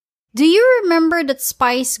Do you remember that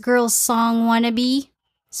Spice Girls song Wannabe?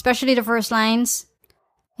 Especially the first lines?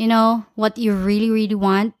 You know, what you really, really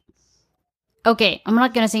want? Okay, I'm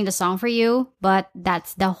not gonna sing the song for you, but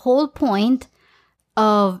that's the whole point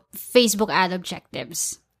of Facebook ad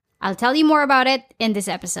objectives. I'll tell you more about it in this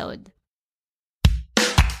episode.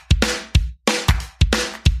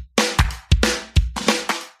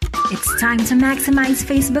 It's time to maximize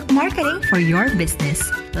Facebook marketing for your business.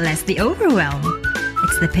 Less the overwhelm.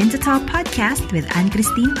 It's the Pin to Top podcast with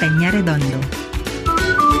Ann-Christine Peña Redondo.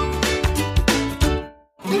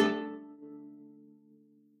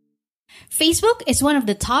 Facebook is one of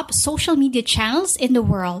the top social media channels in the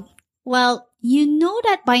world. Well, you know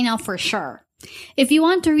that by now for sure. If you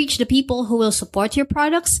want to reach the people who will support your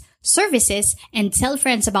products, services, and tell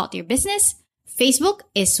friends about your business, Facebook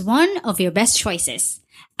is one of your best choices.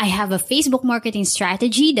 I have a Facebook marketing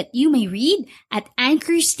strategy that you may read at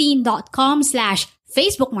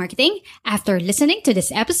annchristine.com/Facebook marketing after listening to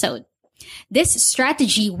this episode. This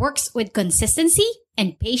strategy works with consistency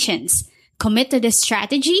and patience. Commit to this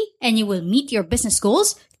strategy and you will meet your business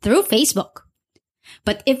goals through Facebook.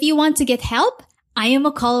 But if you want to get help, I am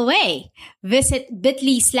a call away. Visit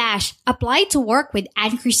bit.ly/apply to work with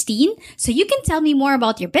Ann-Christine so you can tell me more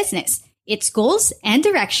about your business, its goals, and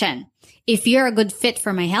direction. If you're a good fit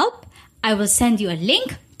for my help, I will send you a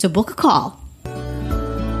link to book a call.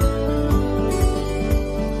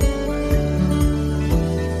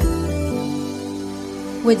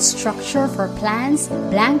 With structure for plans,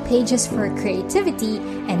 blank pages for creativity,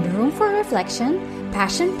 and room for reflection,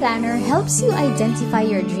 Passion Planner helps you identify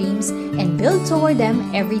your dreams and build toward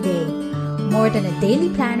them every day. More than a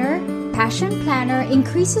daily planner, Passion Planner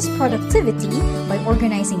increases productivity by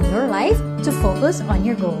organizing your life to focus on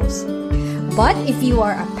your goals. But if you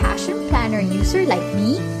are a Passion Planner user like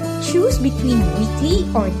me, choose between weekly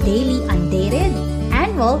or daily undated,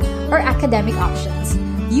 annual, or academic options.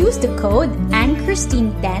 Use the code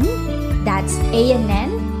ANNCHRISTINE10, that's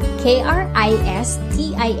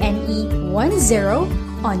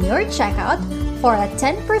ANNKRISTINE10 on your checkout for a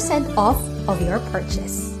 10% off of your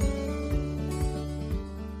purchase.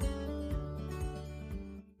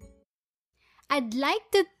 I'd like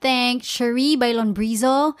to thank Cherie Bailon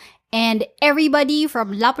Brizo and everybody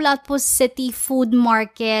from Lapu-Lapu City Food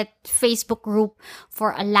Market Facebook group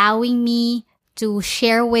for allowing me to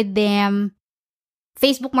share with them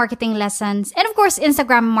Facebook marketing lessons and of course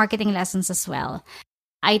Instagram marketing lessons as well.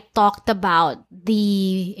 I talked about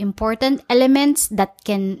the important elements that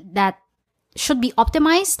should be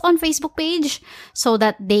optimized on Facebook page so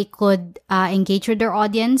that they could engage with their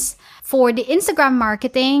audience. For the Instagram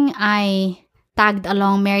marketing, I tagged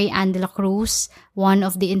along Mary Ann de la Cruz, one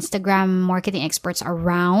of the Instagram marketing experts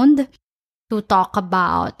around, to talk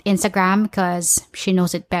about Instagram because she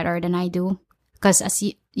knows it better than I do. Because as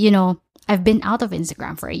you know, I've been out of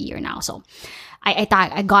Instagram for a year now. So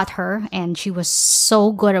I got her and she was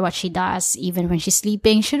so good at what she does. Even when she's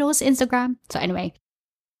sleeping, she knows Instagram. So anyway,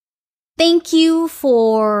 thank you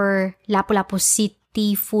for Lapu-Lapu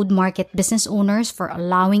City Food Market business owners for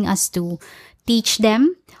allowing us to teach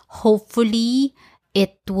them. Hopefully,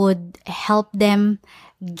 it would help them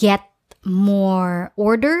get more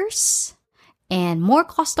orders and more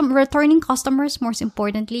returning customers, most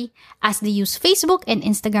importantly, as they use Facebook and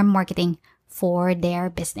Instagram marketing for their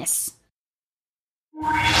business.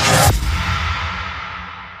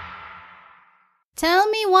 Tell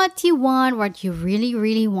me what you want, what you really,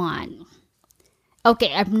 really want.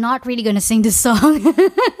 Okay, I'm not really gonna sing this song,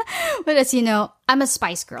 but as you know, I'm a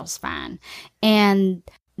Spice Girls fan, and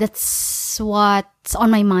that's what's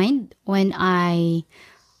on my mind when I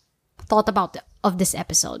thought about of this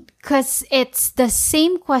episode, because it's the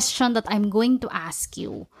same question that I'm going to ask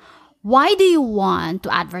you. Why do you want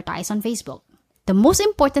to advertise on Facebook? The most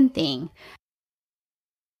important thing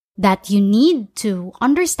that you need to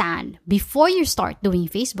understand before you start doing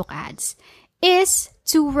Facebook ads is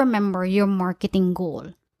to remember your marketing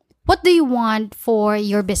goal. What do you want for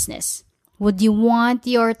your business? Would you want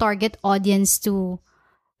your target audience to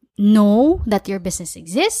know that your business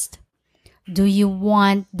exists? Do you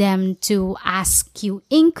want them to ask you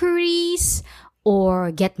inquiries or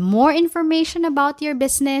get more information about your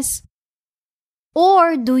business?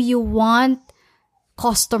 Or do you want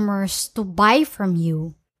customers to buy from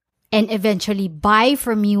you and eventually buy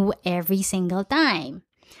from you every single time?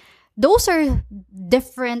 Those are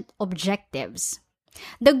different objectives.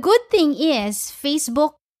 The good thing is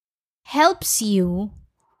Facebook helps you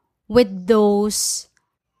with those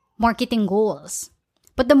marketing goals.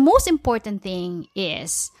 But the most important thing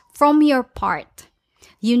is, from your part,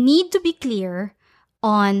 you need to be clear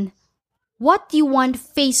on what you want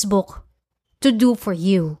Facebook to do for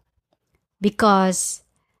you. because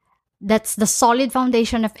that's the solid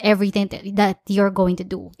foundation of everything that you're going to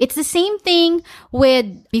do. It's the same thing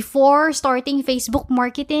with before starting Facebook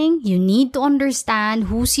marketing. You need to understand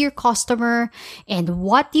who's your customer and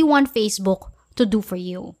what you want Facebook to do for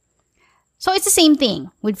you. So it's the same thing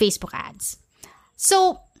with Facebook ads.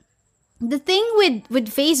 So the thing with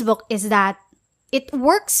Facebook is that it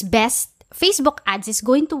works best. Facebook ads is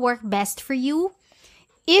going to work best for you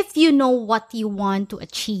if you know what you want to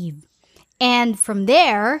achieve. And from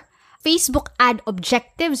there, Facebook ad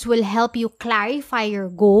objectives will help you clarify your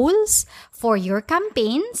goals for your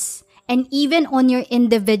campaigns and even on your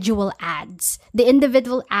individual ads. The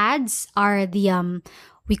individual ads are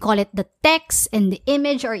we call it the text and the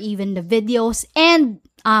image or even the videos and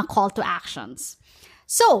call to actions.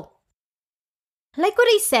 So, like what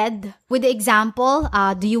I said with the example,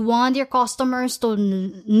 do you want your customers to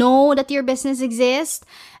know that your business exists?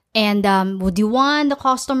 And would you want the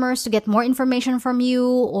customers to get more information from you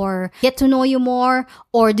or get to know you more?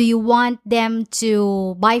 Or do you want them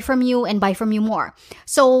to buy from you and buy from you more?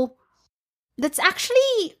 So that's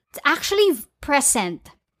actually present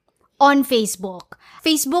on Facebook.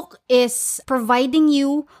 Facebook is providing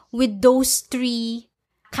you with those 3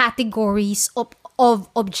 categories of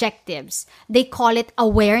objectives. They call it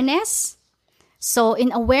awareness. So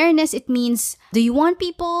in awareness, it means, do you want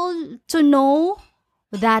people to know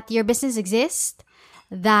that your business exists,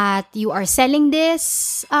 that you are selling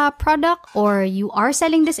this product or you are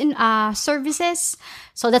selling this in services?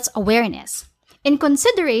 So that's awareness. In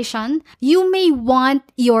consideration, you may want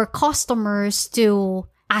your customers to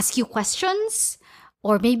ask you questions,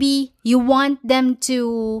 or maybe you want them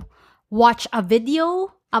to watch a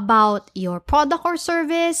video about your product or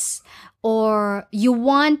service, or you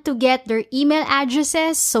want to get their email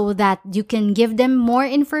addresses so that you can give them more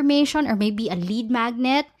information, or maybe a lead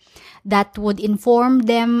magnet that would inform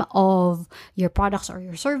them of your products or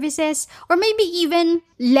your services, or maybe even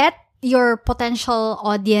let your potential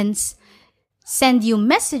audience send you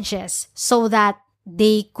messages so that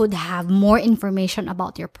they could have more information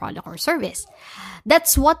about your product or service.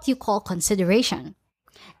 That's what you call consideration.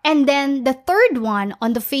 And then the third one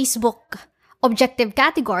on the Facebook objective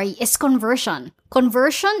category is conversion.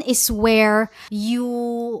 Conversion is where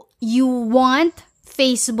you want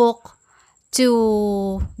Facebook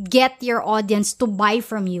to get your audience to buy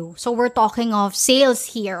from you. So we're talking of sales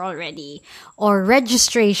here already, or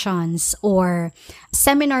registrations, or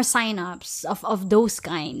seminar signups of those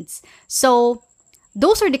kinds. So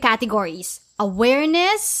those are the categories: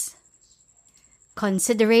 awareness,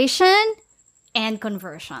 consideration, and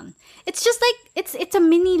conversion. It's just like it's a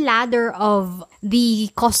mini ladder of the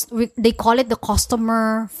cost. They call it the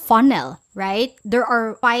customer funnel, right? There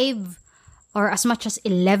are 5 or as much as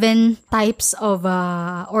 11 types of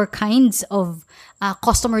or kinds of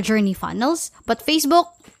customer journey funnels, but Facebook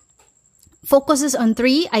focuses on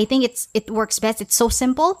 3. I think it works best. It's so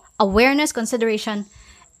simple: awareness, consideration,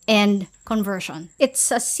 and conversion.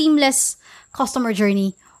 It's a seamless customer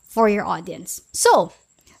journey for your audience. So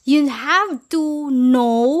you have to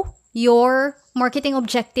know your marketing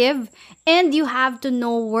objective, and you have to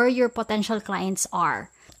know where your potential clients are.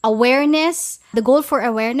 Awareness, the goal for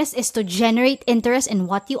awareness is to generate interest in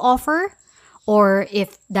what you offer, or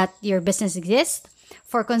if that your business exists.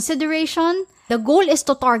 For consideration, the goal is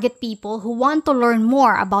to target people who want to learn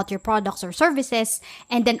more about your products or services.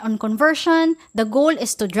 And then on conversion, the goal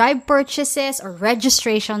is to drive purchases or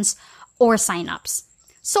registrations or signups.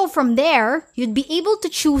 So from there, you'd be able to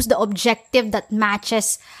choose the objective that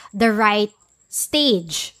matches the right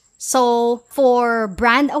stage. So for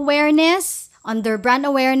brand awareness, under brand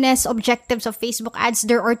awareness objectives of Facebook ads,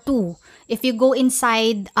 there are 2. If you go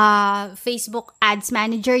inside Facebook Ads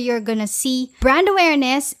Manager, you're gonna see brand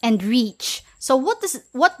awareness and reach. So what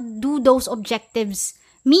do those objectives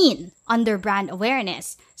mean under brand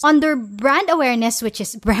awareness? Under brand awareness, which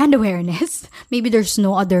is brand awareness, maybe there's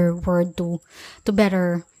no other word to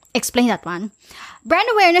better explain that one. Brand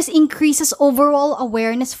awareness increases overall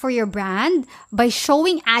awareness for your brand by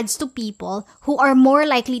showing ads to people who are more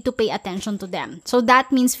likely to pay attention to them. So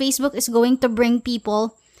that means Facebook is going to bring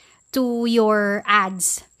people to your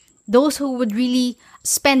ads, those who would really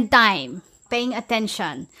spend time paying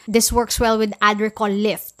attention. This works well with ad recall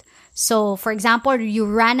lift. So for example, you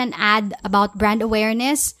ran an ad about brand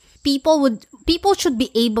awareness, people should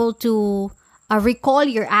be able to recall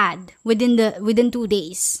your ad within 2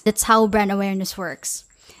 days. That's how brand awareness works.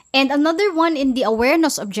 And another one in the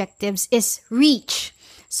awareness objectives is reach.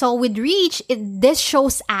 So with reach, this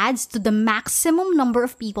shows ads to the maximum number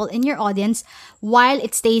of people in your audience while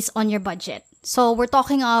it stays on your budget. So we're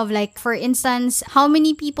talking of, like, for instance, how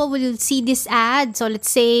many people will see this ad? So let's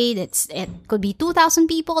say it could be 2,000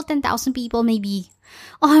 people, 10,000 people, maybe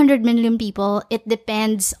 100 million people. It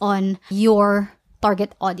depends on your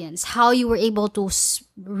target audience, how you were able to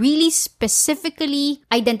really specifically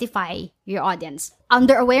identify your audience.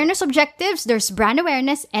 Under awareness objectives, there's brand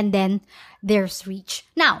awareness, and then there's reach.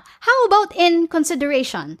 Now, how about in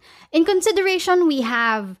consideration? In consideration, we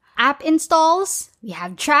have app installs, we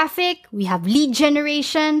have traffic, we have lead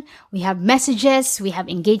generation, we have messages, we have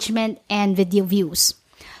engagement, and video views.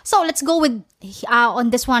 So let's go with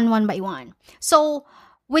on this one by one. So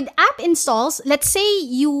with app installs, let's say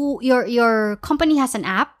your company has an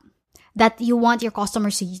app that you want your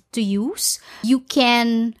customers to use. You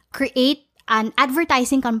can create an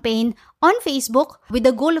advertising campaign on Facebook with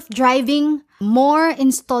the goal of driving more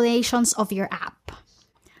installations of your app.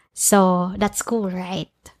 So that's cool, right?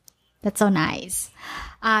 That's so nice.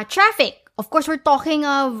 Traffic. Of course, we're talking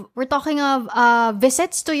of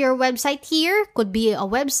visits to your website here. Could be a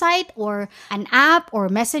website or an app or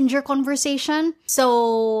messenger conversation.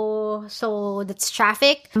 So that's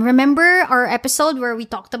traffic. Remember our episode where we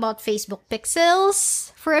talked about Facebook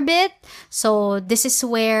pixels for a bit? So this is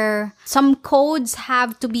where some codes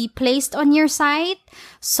have to be placed on your site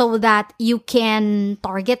so that you can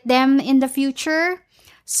target them in the future.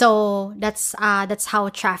 So that's how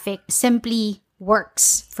traffic simply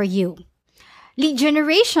works for you. Lead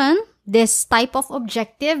generation, this type of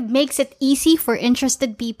objective makes it easy for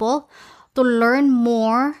interested people to learn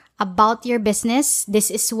more about your business. This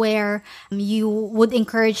is where you would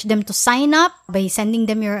encourage them to sign up by sending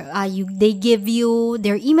them they give you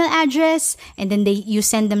their email address, and then you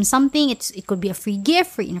send them something. It could be a free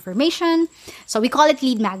gift, free information. So we call it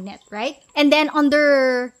lead magnet, right? And then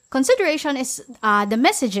under consideration is the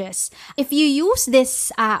messages. If you use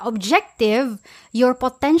this objective, your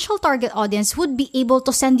potential target audience would be able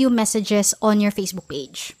to send you messages on your Facebook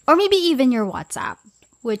page or maybe even your WhatsApp,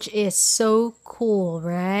 which is so cool,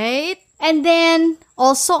 right? And then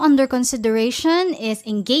also under consideration is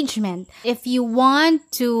engagement. If you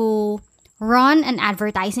want to run an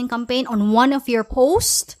advertising campaign on one of your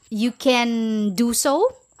posts, you can do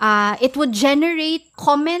so. It would generate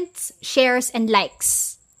comments, shares, and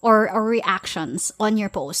likes or reactions on your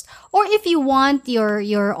post. Or if you want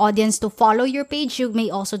your audience to follow your page, you may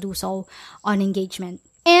also do so on engagement.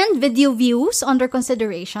 And video views under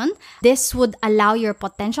consideration. This would allow your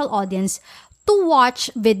potential audience to watch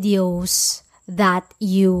videos that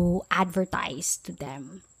you advertise to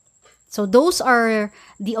them. So those are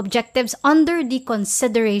the objectives under the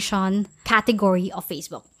consideration category of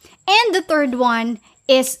Facebook. And the third one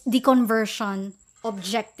is the conversion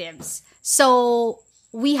objectives. So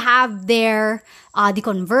we have there the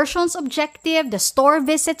conversions objective, the store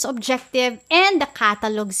visits objective, and the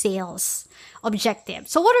catalog sales objective.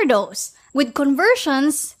 So what are those? With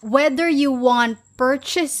conversions, whether you want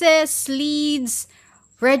purchases, leads,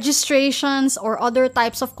 registrations, or other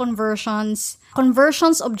types of conversions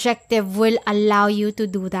objective will allow you to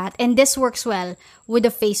do that. And this works well with the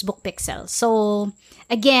Facebook pixel. So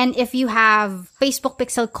again, if you have Facebook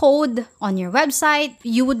pixel code on your website,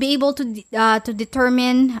 you would be able to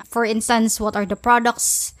determine, for instance, what are the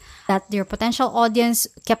products that your potential audience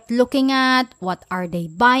kept looking at, what are they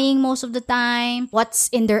buying most of the time, what's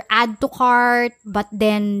in their add to cart, but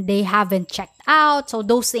then they haven't checked out. So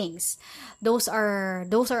those things, those are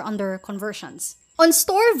under conversions. On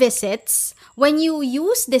store visits, when you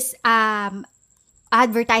use this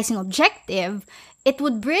advertising objective, it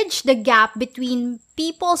would bridge the gap between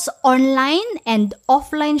people's online and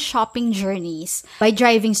offline shopping journeys by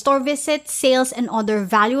driving store visits, sales, and other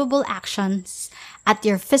valuable actions at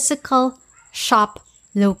your physical shop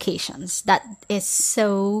locations. That is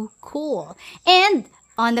so cool. And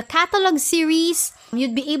on the catalog series,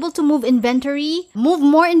 you'd be able to move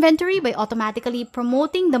more inventory by automatically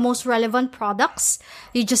promoting the most relevant products.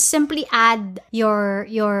 You just simply add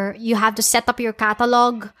you have to set up your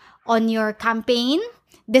catalog on your campaign.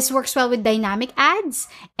 This works well with dynamic ads,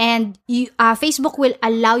 and Facebook will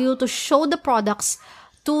allow you to show the products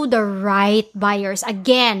to the right buyers.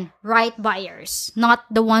 Again, right buyers, not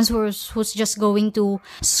the ones who's just going to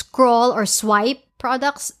scroll or swipe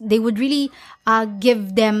products. They would really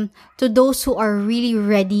give them to those who are really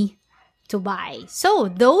ready to buy. So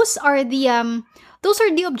those are the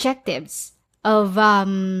objectives of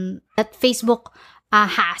that Facebook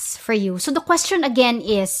has for you. So the question again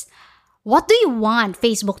is, what do you want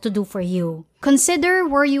Facebook to do for you? Consider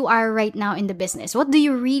where you are right now in the business. What do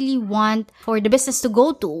you really want for the business to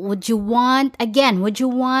go to? Would you want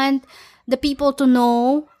the people to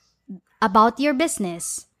know about your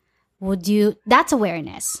business? That's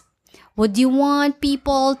awareness. Would you want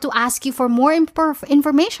people to ask you for more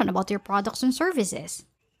information about your products and services?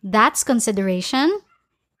 That's consideration.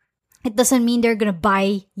 It doesn't mean they're going to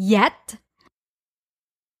buy yet.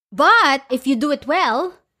 But if you do it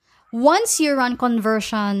well, once you run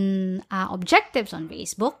conversion objectives on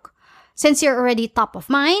Facebook, since you're already top of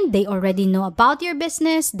mind, they already know about your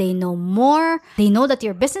business, they know more, they know that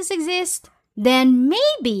your business exists, then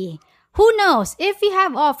maybe, who knows, if you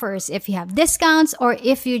have offers, if you have discounts, or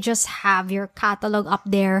if you just have your catalog up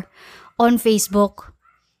there on Facebook,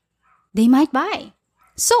 they might buy.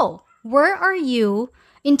 So, where are you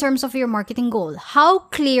in terms of your marketing goal? How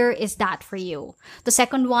clear is that for you? The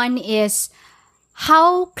second one is,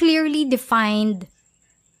 how clearly defined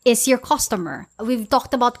is your customer? We've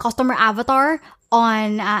talked about customer avatar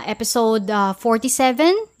on episode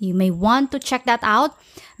 47. You may want to check that out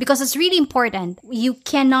because it's really important. You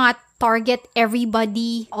cannot target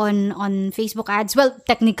everybody on Facebook ads. Well,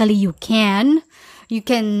 technically you can. You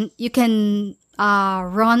can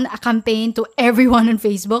run a campaign to everyone on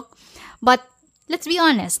Facebook. But let's be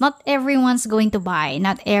honest, not everyone's going to buy.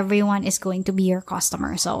 Not everyone is going to be your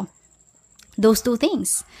customer. So, those two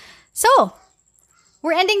things. So,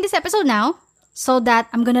 we're ending this episode now so that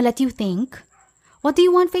I'm going to let you think, what do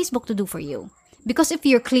you want Facebook to do for you? Because if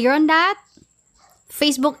you're clear on that,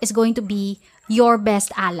 Facebook is going to be your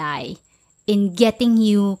best ally in getting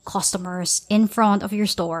you customers in front of your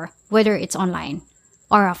store, whether it's online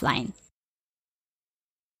or offline.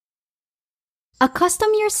 Accustom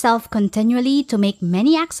yourself continually to make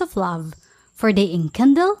many acts of love, for they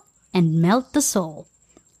enkindle and melt the soul.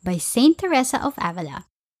 By Saint Teresa of Avila.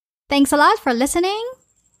 Thanks a lot for listening.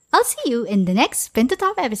 I'll see you in the next Pin to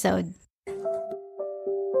Top episode.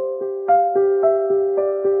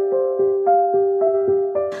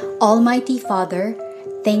 Almighty Father,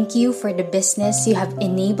 thank you for the business you have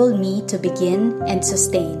enabled me to begin and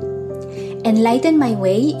sustain. Enlighten my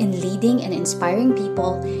way in leading and inspiring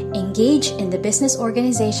people engage in the business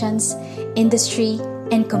organizations, industry,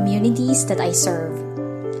 and communities that I serve.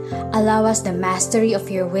 Allow us the mastery of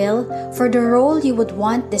your will for the role you would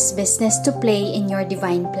want this business to play in your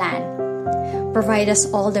divine plan. Provide us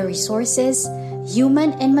all the resources,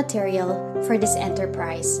 human and material, for this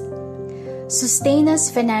enterprise. Sustain us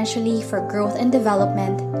financially for growth and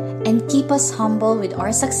development, and keep us humble with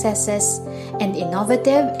our successes and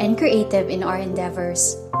innovative and creative in our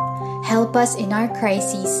endeavors. Help us in our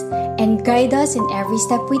crises and guide us in every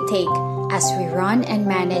step we take as we run and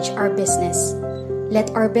manage our business.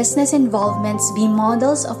 Let our business involvements be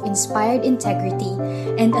models of inspired integrity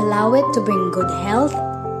and allow it to bring good health,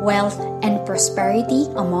 wealth, and prosperity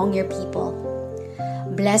among your people.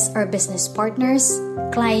 Bless our business partners,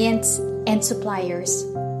 clients, and suppliers.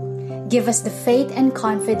 Give us the faith and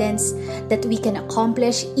confidence that we can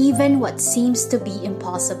accomplish even what seems to be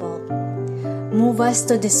impossible. Move us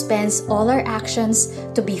to dispense all our actions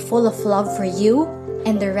to be full of love for you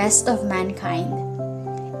and the rest of mankind.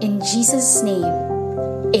 In Jesus' name,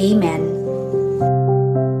 Amen.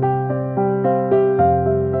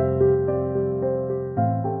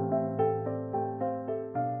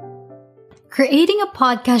 Creating a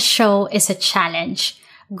podcast show is a challenge.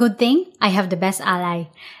 Good thing I have the best ally.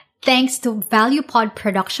 Thanks to ValuePod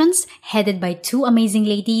Productions, headed by two amazing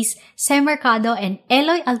ladies, Sam Mercado and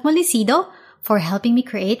Eloy Almolicido, for helping me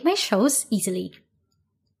create my shows easily.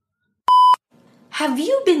 Have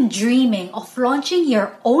you been dreaming of launching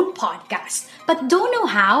your own podcast but don't know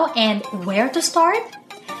how and where to start?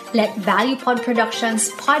 Let ValuePod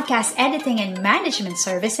Productions podcast editing and management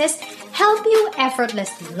services help you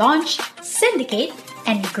effortlessly launch, syndicate,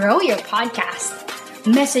 and grow your podcast.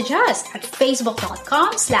 Message us at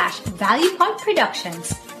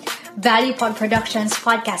facebook.com/ValuePodProductions. ValuePod Productions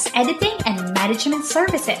podcast editing and management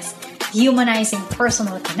services, humanizing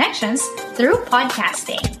personal connections through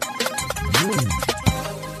podcasting.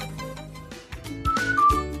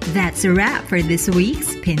 That's a wrap for this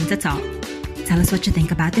week's Pin to Top. Tell us what you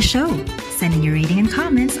think about the show. Send in your rating and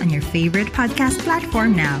comments on your favorite podcast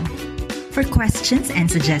platform now. For questions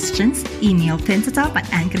and suggestions, email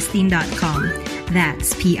pintotop@AnnChristine.com.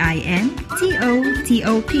 That's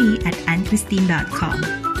PINTOTOP@AnnChristine.com.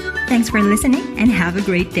 Thanks for listening and have a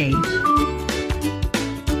great day.